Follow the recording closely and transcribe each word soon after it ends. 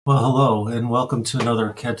Well, hello and welcome to another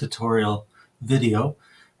CAD tutorial video.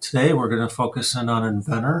 Today we're going to focus in on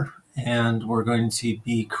Inventor and we're going to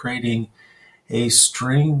be creating a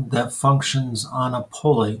string that functions on a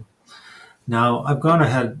pulley. Now I've gone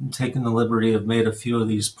ahead and taken the liberty of made a few of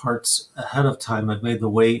these parts ahead of time. I've made the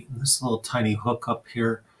weight and this little tiny hook up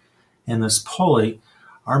here and this pulley.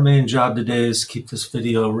 Our main job today is to keep this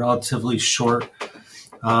video relatively short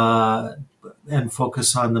and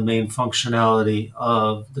focus on the main functionality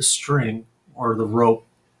of the string or the rope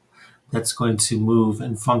that's going to move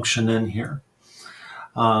and function in here,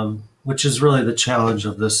 which is really the challenge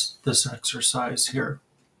of this exercise here.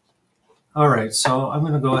 All right, so I'm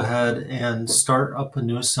going to go ahead and start up a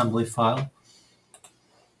new assembly file.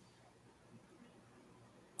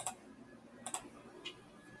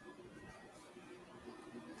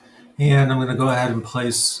 And I'm going to go ahead and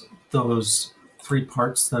place those three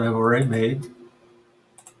parts that I've already made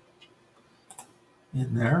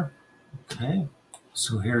in there. Okay,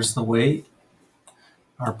 so here's the weight,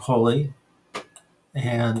 our pulley,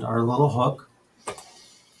 and our little hook.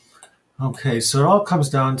 Okay, so it all comes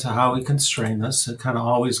down to how we constrain this. It kind of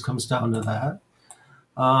always comes down to that.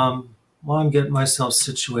 While I'm getting myself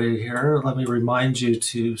situated here, let me remind you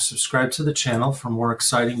to subscribe to the channel for more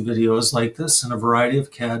exciting videos like this and a variety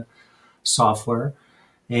of CAD software.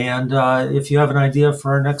 And if you have an idea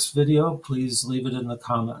for our next video, please leave it in the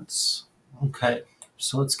comments. Okay,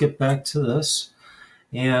 so let's get back to this.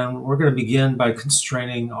 And we're going to begin by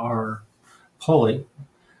constraining our pulley.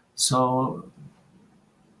 So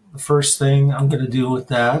the first thing I'm going to do with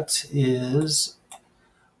that is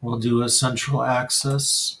we'll do a central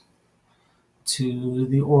axis to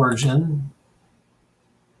the origin.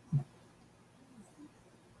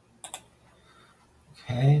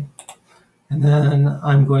 Okay. And then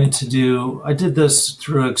I'm going to do, I did this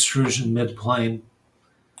through extrusion mid-plane.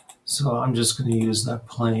 So I'm just going to use that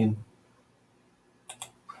plane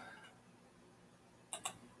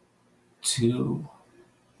to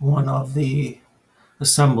one of the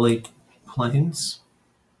assembly planes.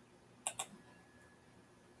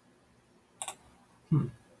 I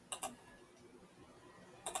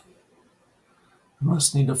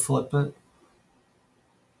must need to flip it.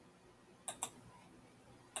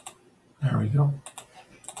 There we go.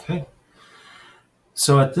 Okay.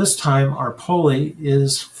 So at this time, our pulley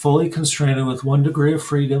is fully constrained with 1 degree of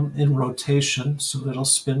freedom in rotation, so it'll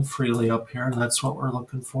spin freely up here, and that's what we're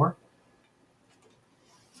looking for.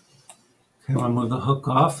 Okay, I'm going to move the hook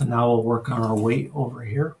off, and now we'll work on our weight over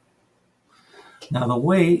here. Now the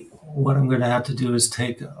weight, what I'm going to have to do is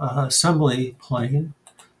take an assembly plane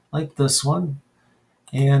like this one,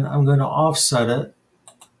 and I'm going to offset it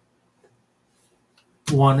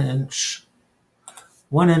 1 inch.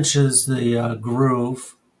 1 inch is the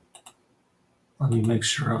groove. Let me make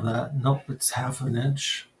sure of that. Nope, it's 1/2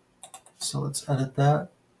 inch. So let's edit that.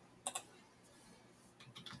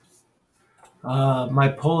 My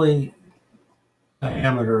pulley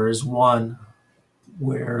diameter is 1,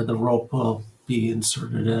 where the rope will be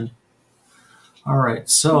inserted in. All right,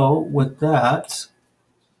 so with that,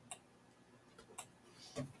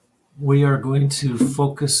 we are going to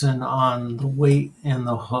focus in on the weight and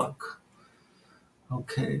the hook.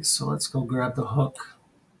 Okay, so let's go grab the hook.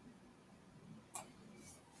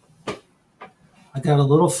 I got a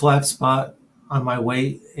little flat spot on my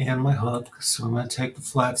weight and my hook, so I'm going to take the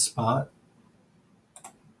flat spot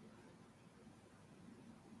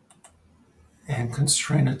and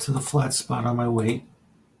constrain it to the flat spot on my weight.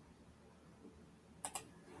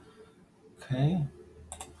 Okay.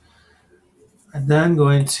 I'm then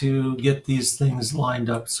going to get these things lined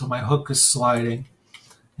up. So my hook is sliding,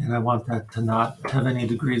 and I want that to not have any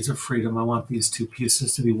degrees of freedom. I want these two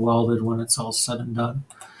pieces to be welded when it's all said and done.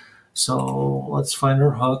 So let's find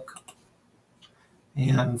our hook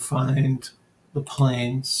and find the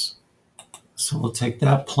planes. So we'll take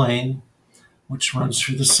that plane, which runs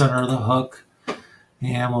through the center of the hook,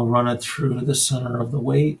 and we'll run it through the center of the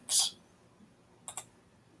weight.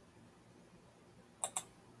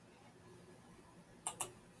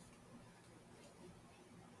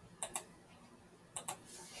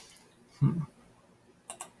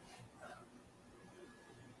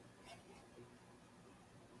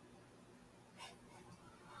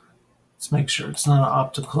 Let's make sure it's not an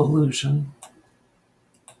optical illusion.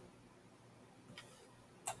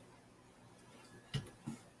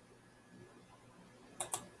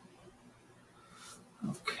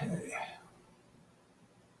 Okay.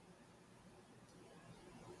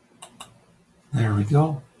 There we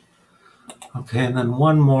go. Okay, and then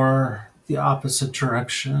one more, the opposite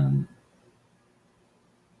direction.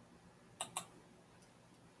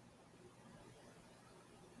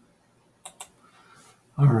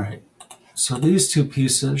 All right, so these two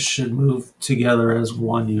pieces should move together as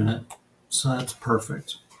one unit. So that's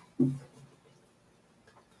perfect.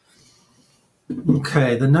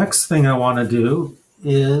 Okay, the next thing I want to do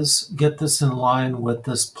is get this in line with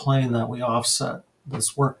this plane that we offset,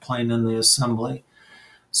 this work plane in the assembly.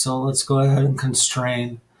 So let's go ahead and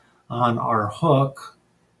constrain on our hook,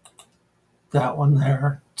 that one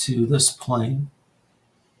there, to this plane.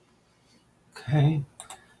 Okay,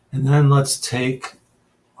 and then let's take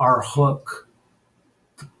our hook,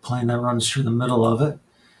 the plane that runs through the middle of it,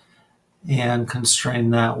 and constrain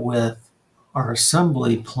that with our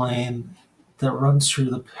assembly plane that runs through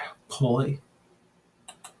the pulley.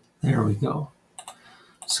 There we go.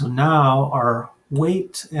 So now our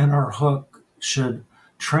weight and our hook should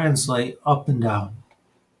translate up and down.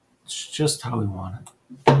 It's just how we want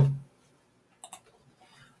it.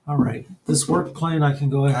 All right, this work plane, I can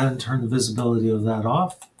go ahead and turn the visibility of that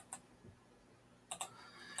off.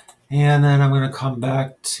 And then I'm going to come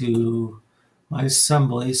back to my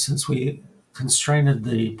assembly. Since we constrained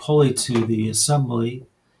the pulley to the assembly,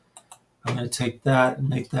 I'm going to take that and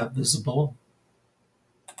make that visible.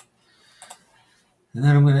 And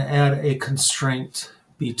then I'm going to add a constraint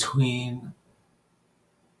between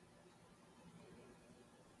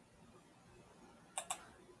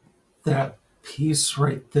that piece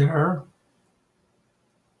right there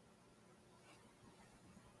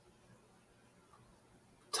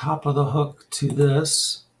top of the hook to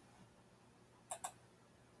this.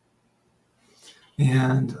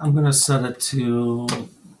 And I'm going to set it to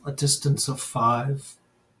a distance of 5.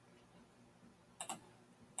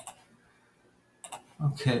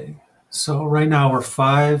 Okay, so right now we're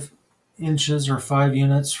 5 inches or 5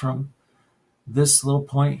 units from this little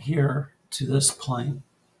point here to this plane.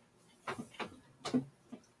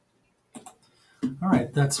 All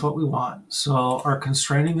right, that's what we want. So our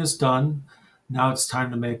constraining is done. Now it's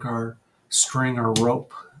time to make our string or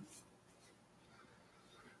rope.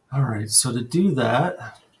 All right, so to do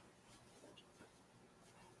that,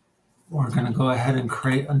 we're going to go ahead and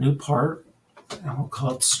create a new part, and we'll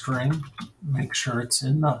call it string. Make sure it's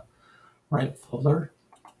in the right folder.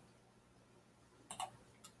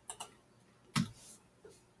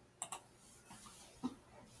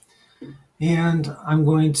 And I'm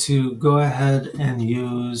going to go ahead and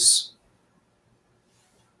use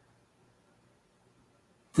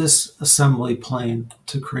this assembly plane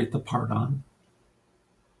to create the part on.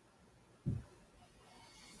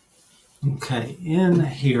 Okay, in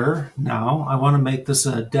here now, I want to make this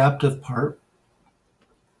an adaptive part.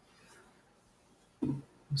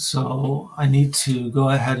 So I need to go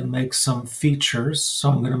ahead and make some features. So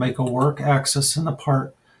I'm going to make a work axis in the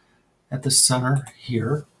part at the center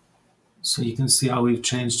here. So you can see how we've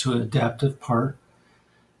changed to an adaptive part.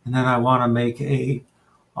 And then I want to make a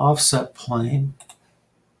offset plane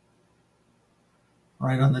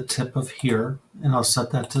right on the tip of here, and I'll set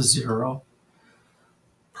that to 0.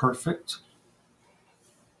 Perfect.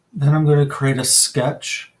 Then I'm going to create a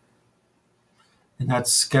sketch, and that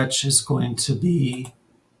sketch is going to be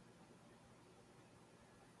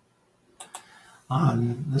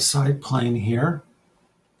on the side plane here.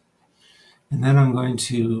 And then I'm going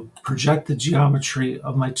to project the geometry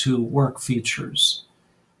of my 2 work features.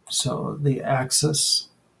 So the axis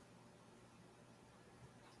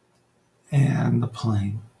and the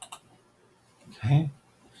plane. Okay.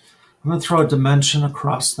 I'm going to throw a dimension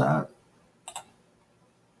across that.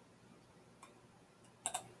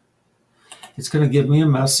 It's going to give me a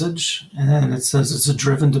message, and it says it's a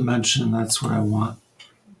driven dimension. That's what I want.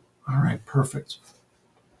 All right, perfect.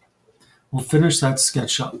 We'll finish that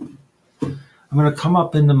sketch up. I'm going to come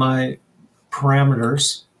up into my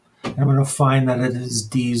parameters, and I'm going to find that it is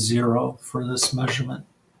D0 for this measurement.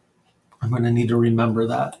 I'm going to need to remember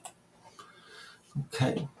that.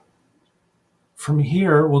 Okay. From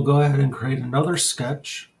here, we'll go ahead and create another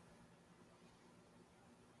sketch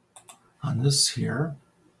on this here.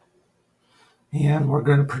 And we're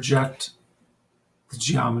going to project the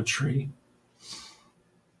geometry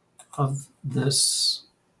of this.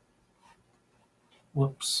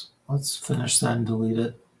 Whoops. Let's finish that and delete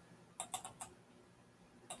it.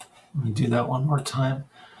 Let me do that one more time.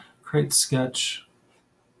 Create sketch.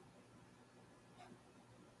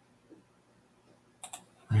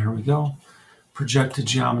 There we go. Project the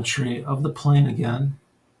geometry of the plane again.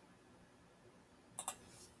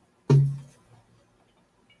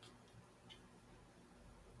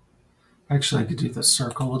 Actually, I could do the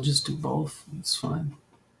circle. We'll just do both. It's fine.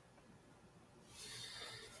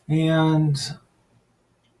 And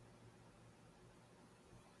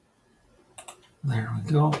there we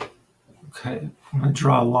go. Okay, I'm going to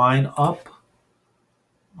draw a line up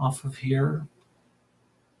off of here.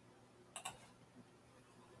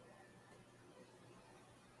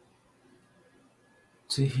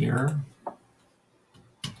 to here.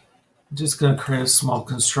 I'm just going to create a small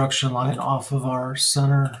construction line off of our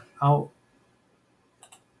center out.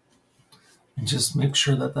 And just make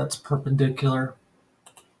sure that that's perpendicular.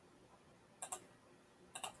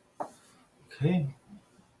 Okay.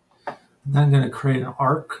 And then I'm going to create an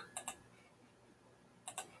arc.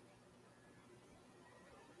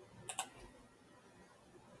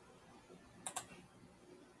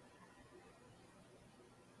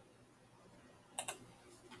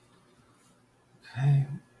 Okay.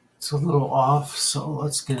 It's a little off, so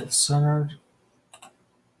let's get it centered.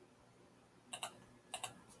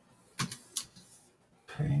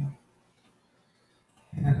 Okay.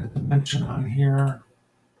 And a dimension on here.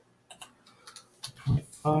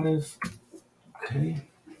 0.5. Okay.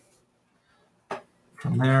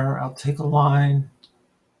 From there, I'll take a line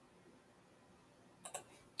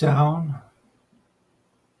down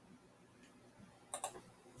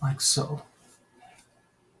like so.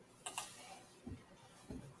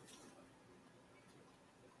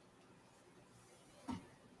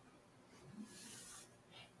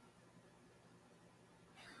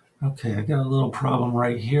 Okay, I got a little problem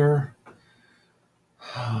right here.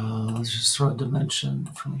 Let's just throw a dimension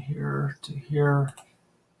from here to here.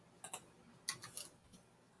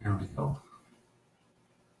 There we go.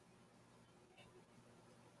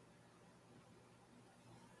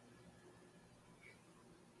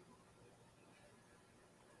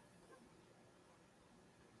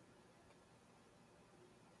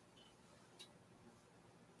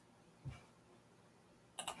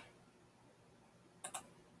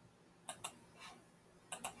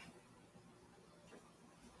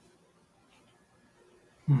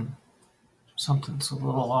 Something's a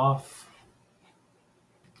little off.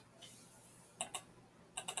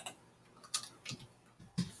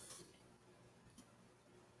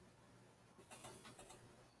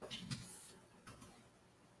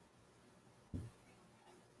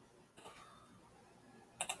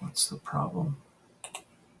 What's the problem?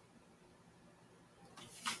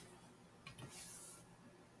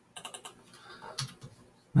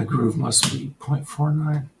 My groove must be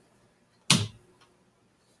 0.49.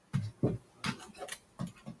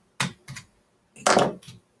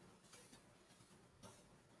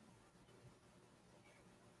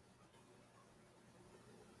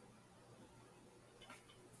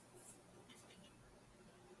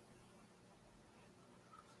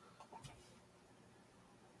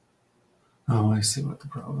 Oh, I see what the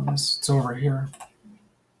problem is. It's over here.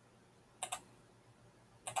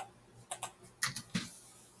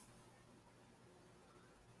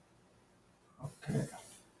 Okay.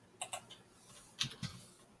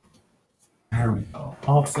 There we go.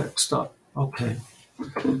 All fixed up. Okay.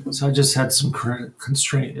 So I just had some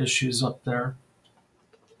constraint issues up there.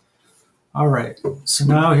 All right. So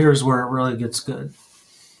now here's where it really gets good.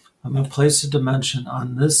 I'm going to place a dimension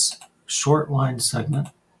on this short line segment.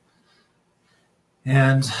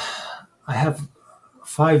 And I have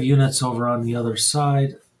 5 units over on the other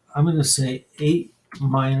side. I'm going to say 8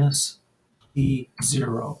 minus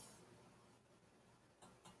E0.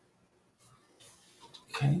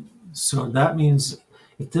 Okay, so that means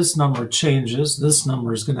if this number changes, this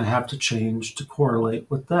number is going to have to change to correlate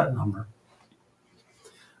with that number.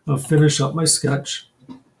 I'll finish up my sketch.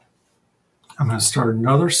 I'm going to start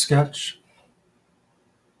another sketch.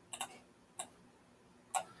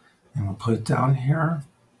 And we'll put it down here.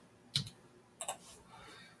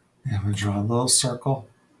 And I'm going to draw a little circle.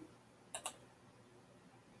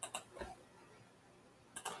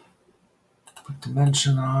 Put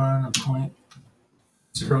dimension on a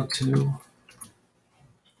 0.02.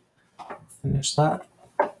 Finish that.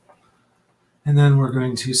 And then we're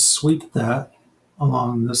going to sweep that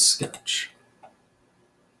along this sketch.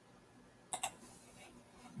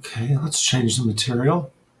 Okay, let's change the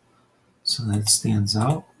material so that it stands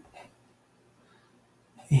out.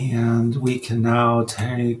 And we can now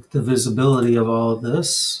take the visibility of all of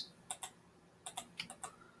this.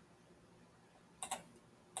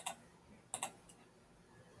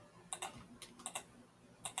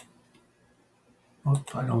 Oh,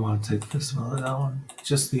 I don't want to take the visibility of that one.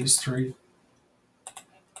 Just these 3.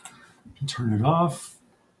 And turn it off.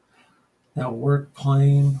 That work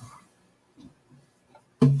plane.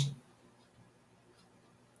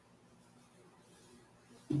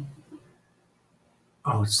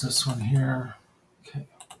 Oh, it's this one here. Okay,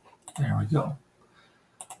 there we go.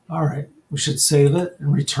 All right, we should save it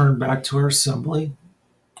and return back to our assembly.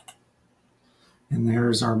 And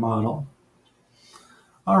there's our model.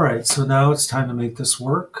 All right, so now it's time to make this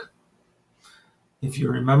work. If you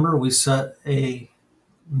remember, we set a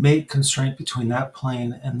make constraint between that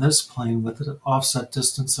plane and this plane with an offset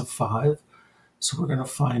distance of 5. So we're going to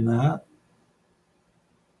find that.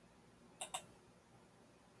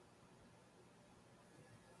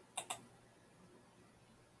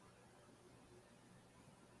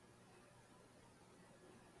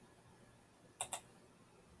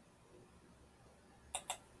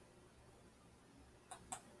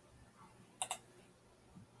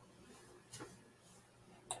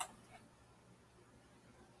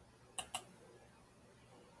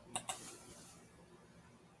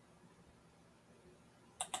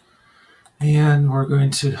 And we're going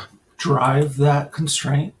to drive that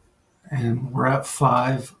constraint, and we're at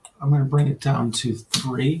 5. I'm going to bring it down to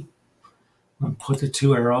 3. I'm going to put the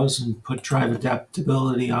 2 arrows and put drive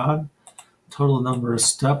adaptability on. Total number of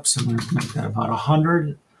steps, I'm going to make that about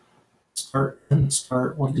 100. Start and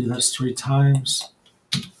start. We'll do this 3 times,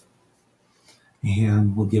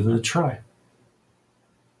 and we'll give it a try.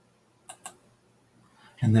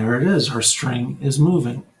 And there it is. Our string is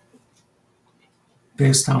moving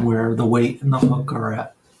based on where the weight and the hook are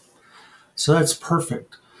at. So that's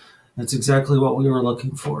perfect. That's exactly what we were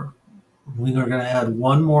looking for. We are going to add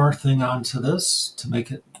one more thing onto this to make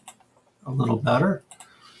it a little better.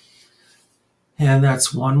 And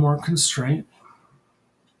that's one more constraint.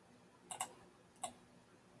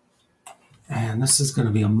 And this is going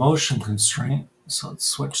to be a motion constraint. So let's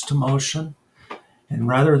switch to motion. And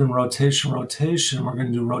rather than rotation, we're going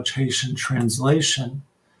to do rotation translation.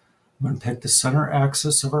 I'm going to pick the center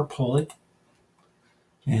axis of our pulley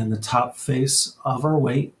and the top face of our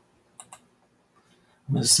weight.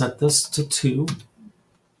 I'm going to set this to 2.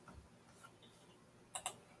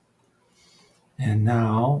 And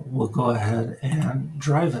now we'll go ahead and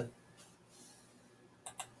drive it.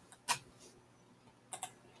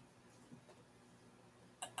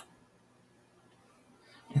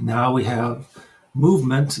 And now we have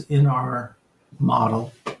movement in our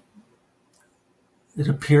model. It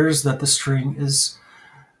appears that the string is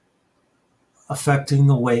affecting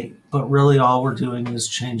the weight, but really all we're doing is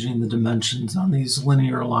changing the dimensions on these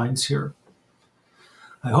linear lines here.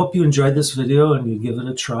 I hope you enjoyed this video and you give it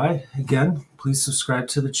a try. Again, please subscribe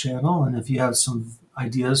to the channel, and if you have some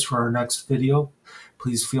ideas for our next video,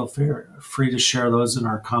 please feel free to share those in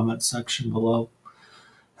our comment section below.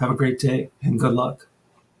 Have a great day and good luck.